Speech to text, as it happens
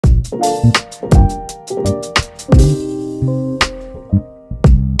It's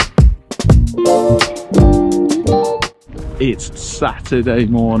Saturday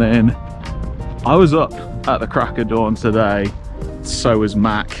morning. I was up at the crack of dawn today, so was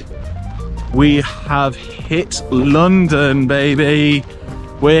Mac. We have hit London, baby.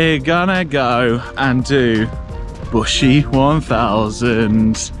 We're gonna go and do Bushy 1000.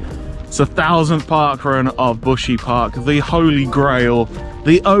 It's the 1000th parkrun of Bushy Park, the holy grail,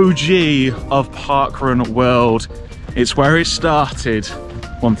 the OG of parkrun world. It's where it started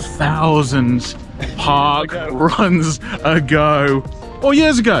 1000 park runs ago, or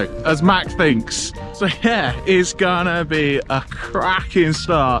years ago, as Mac thinks. So yeah, it's gonna be a cracking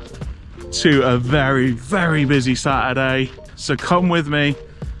start to a very, very busy Saturday. So come with me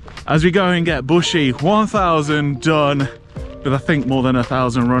as we go and get Bushy 1000 done with I think more than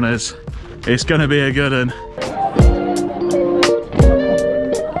 1,000 runners. It's gonna be a good one.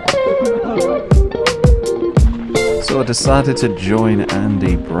 So I decided to join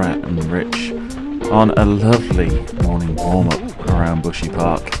Andy, Brett and Rich on a lovely morning warm-up around Bushy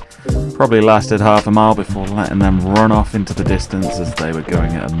Park. Probably lasted half a mile before letting them run off into the distance, as they were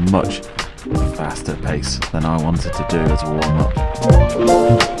going at a much faster pace than I wanted to do as a warm-up.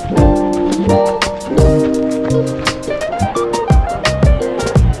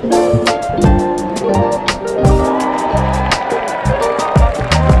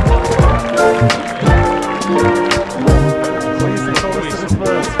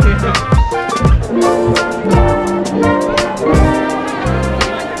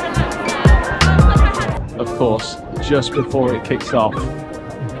 Of course, just before it kicks off,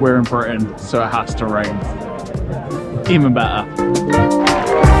 we're in Britain, so it has to rain. Even better.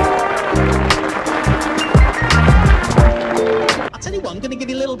 I'll tell you what, I'm going to give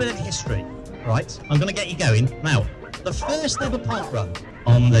you a little bit of history, right? I'm going to get you going. Now, the first ever park run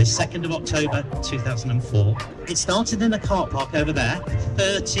on the 2nd of October 2004, it started in a car park over there,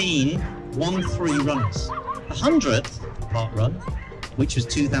 13 runners. The 100th park run, which was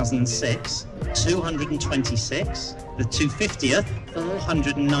 2006, 226, the 250th,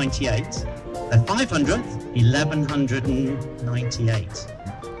 498, the 500th, 1198.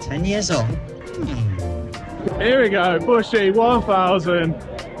 10 years on. Here we go, Bushy 1000.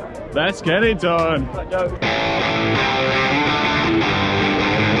 Let's get it done.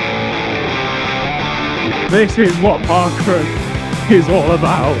 This is what Parkrun is all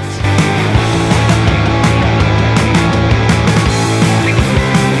about.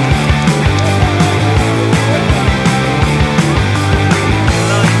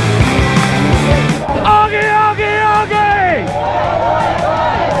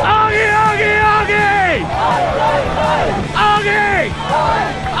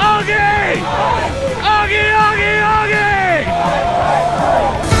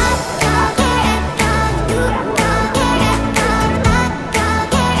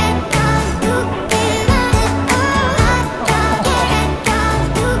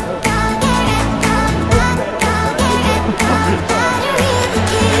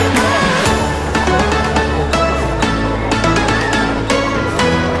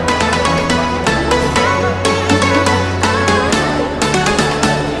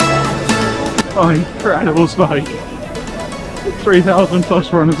 Oh, incredible spike. 3,000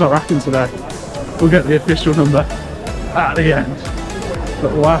 plus runners I reckon today. We'll get the official number at the end.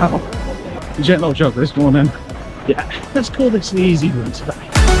 But wow, gentle jog this morning. Yeah, let's call this the easy run today.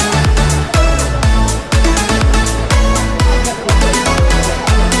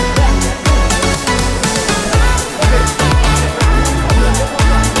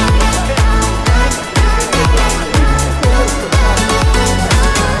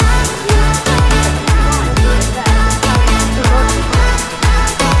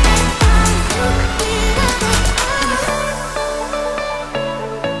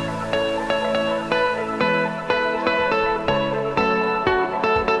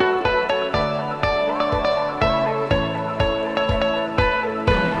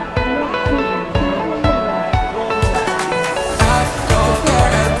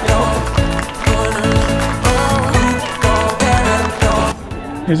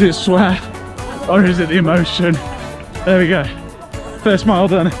 Is it sweat or is it the emotion? There we go. First mile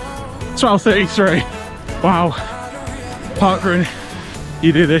done. 12:33. Wow. Parkrun,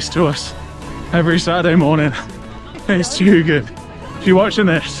 you do this to us every Saturday morning. It's too good. If you're watching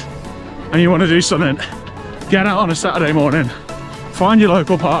this and you want to do something, get out on a Saturday morning. Find your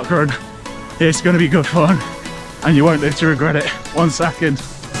local parkrun. It's going to be good fun and you won't live to regret it. 1 second.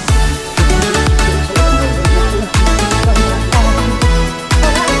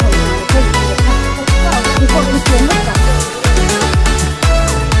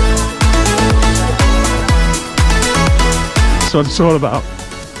 That's what it's all about.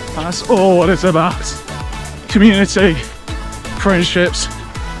 That's all what it's about. Community, friendships,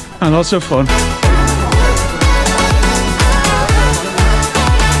 and lots of fun.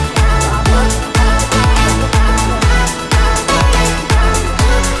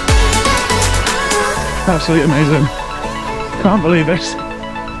 Absolutely amazing. Can't believe this.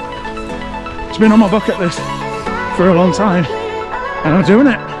 It's been on my bucket list for a long time, and I'm doing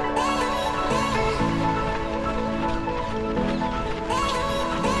it.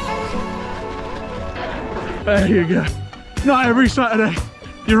 There you go. Not every Saturday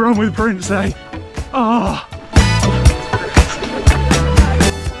you run with Prince, eh? Oh.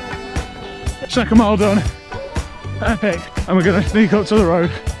 Second mile done. Epic. And we're gonna sneak up to the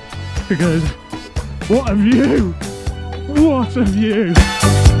road because what a view! What a view!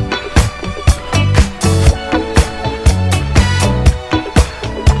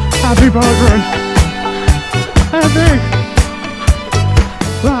 Happy Parkrun! Epic!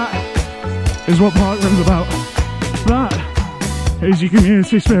 That is what Parkrun's about. That is your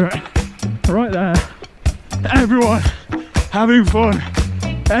community spirit. Right there. Everyone having fun.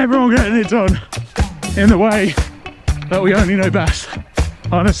 Everyone getting it done in the way that we only know best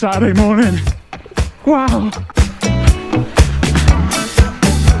on a Saturday morning. Wow!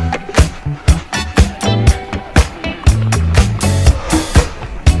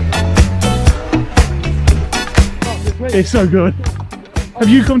 It's so good. Have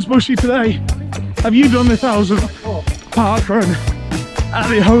you come to Bushy today? Have you done the 1000th Parkrun at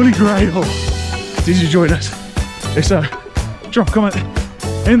the Holy Grail? Did you join us? If so, drop a comment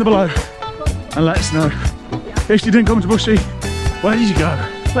in the below and let us know. If you didn't come to Bushy, where did you go?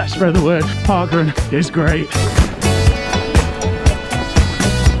 Let's spread the word. Parkrun is great.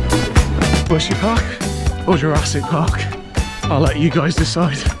 Bushy Park or Jurassic Park? I'll let you guys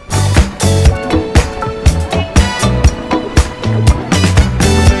decide.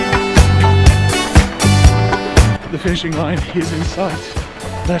 The finishing line is in sight.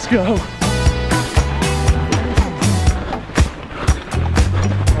 Let's go.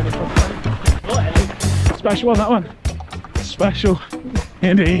 Special one, that one. Special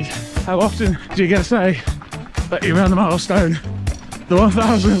indeed. How often do you get to say that you ran the milestone? The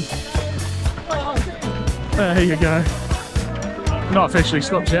 1000. There you go. Not officially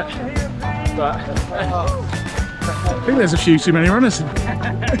stopped yet, but I think there's a few too many runners.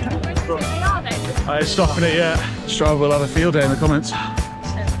 I ain't stopping it yet. Strava will have a field day in the comments.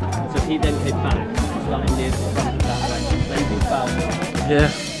 So he then came back, starting near the front of that way. Yeah.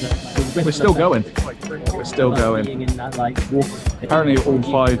 We're still going. We're still going. Apparently all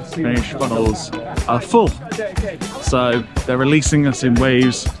 5 finish funnels are full. So they're releasing us in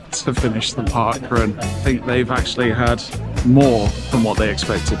waves to finish the parkrun. I think they've actually had more than what they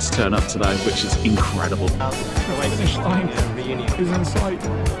expected to turn up today, which is incredible. The finish line is in sight.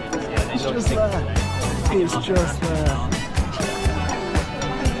 It's just there. It's just there.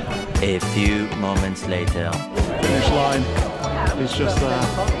 A few moments later. Finish line is just there.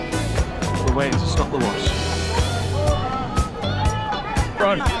 We're waiting to stop the wash.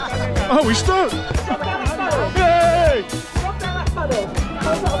 Run! Oh, we stopped! Yay!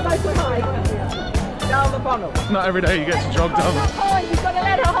 Down the funnel. Not every day you get to jog down. You've got to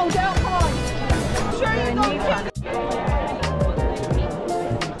let her hold out high.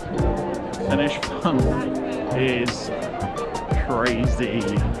 Finish funnel is crazy.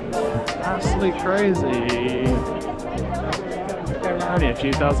 Absolutely crazy. Only a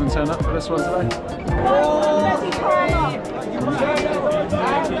few thousand turn up for this one today.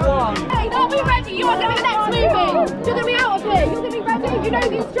 Hey, don't be ready. You are going to be next moving. You're going to be out of here. You're going to be ready. You know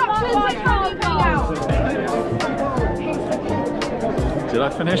the instructions. I can't be out. Did I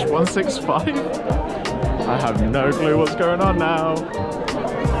finish 165? I have no clue what's going on now.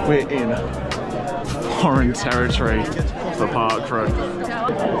 We're in foreign territory for Parkrun.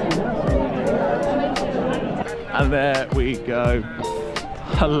 And there we go.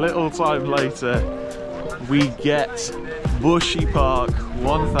 A little time later, we get Bushy Park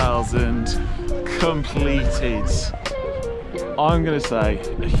 1000 completed. I'm going to say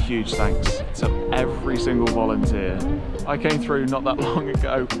a huge thanks to every single volunteer. I came through not that long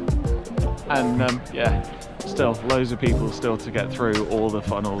ago, and yeah, still loads of people still to get through all the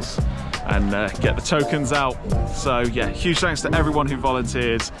funnels and get the tokens out. So yeah, huge thanks to everyone who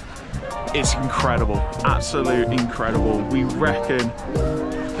volunteered. It's incredible, absolute incredible. We reckon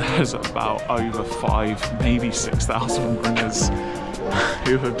there's about over 5, maybe 6,000 runners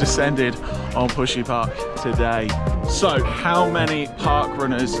who have descended on Bushy Park today. So how many park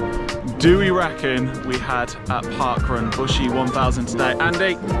runners do we reckon we had at Parkrun Bushy 1000 today?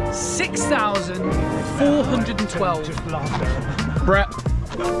 Andy? 6,412. Brett?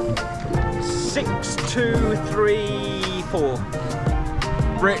 6234.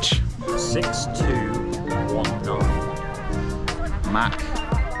 Rich? 6219. Mac?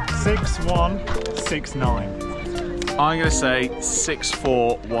 6169. I'm going to say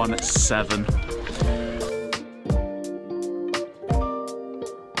 6417.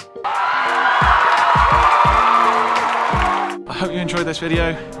 I hope you enjoyed this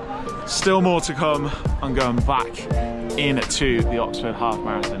video. Still more to come. I'm going back into the Oxford Half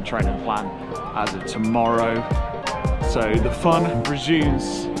Marathon training plan as of tomorrow. So the fun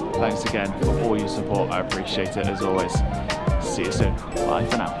resumes. Thanks again for all your support. I appreciate it as always. See you soon. Bye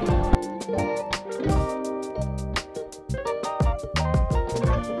for now.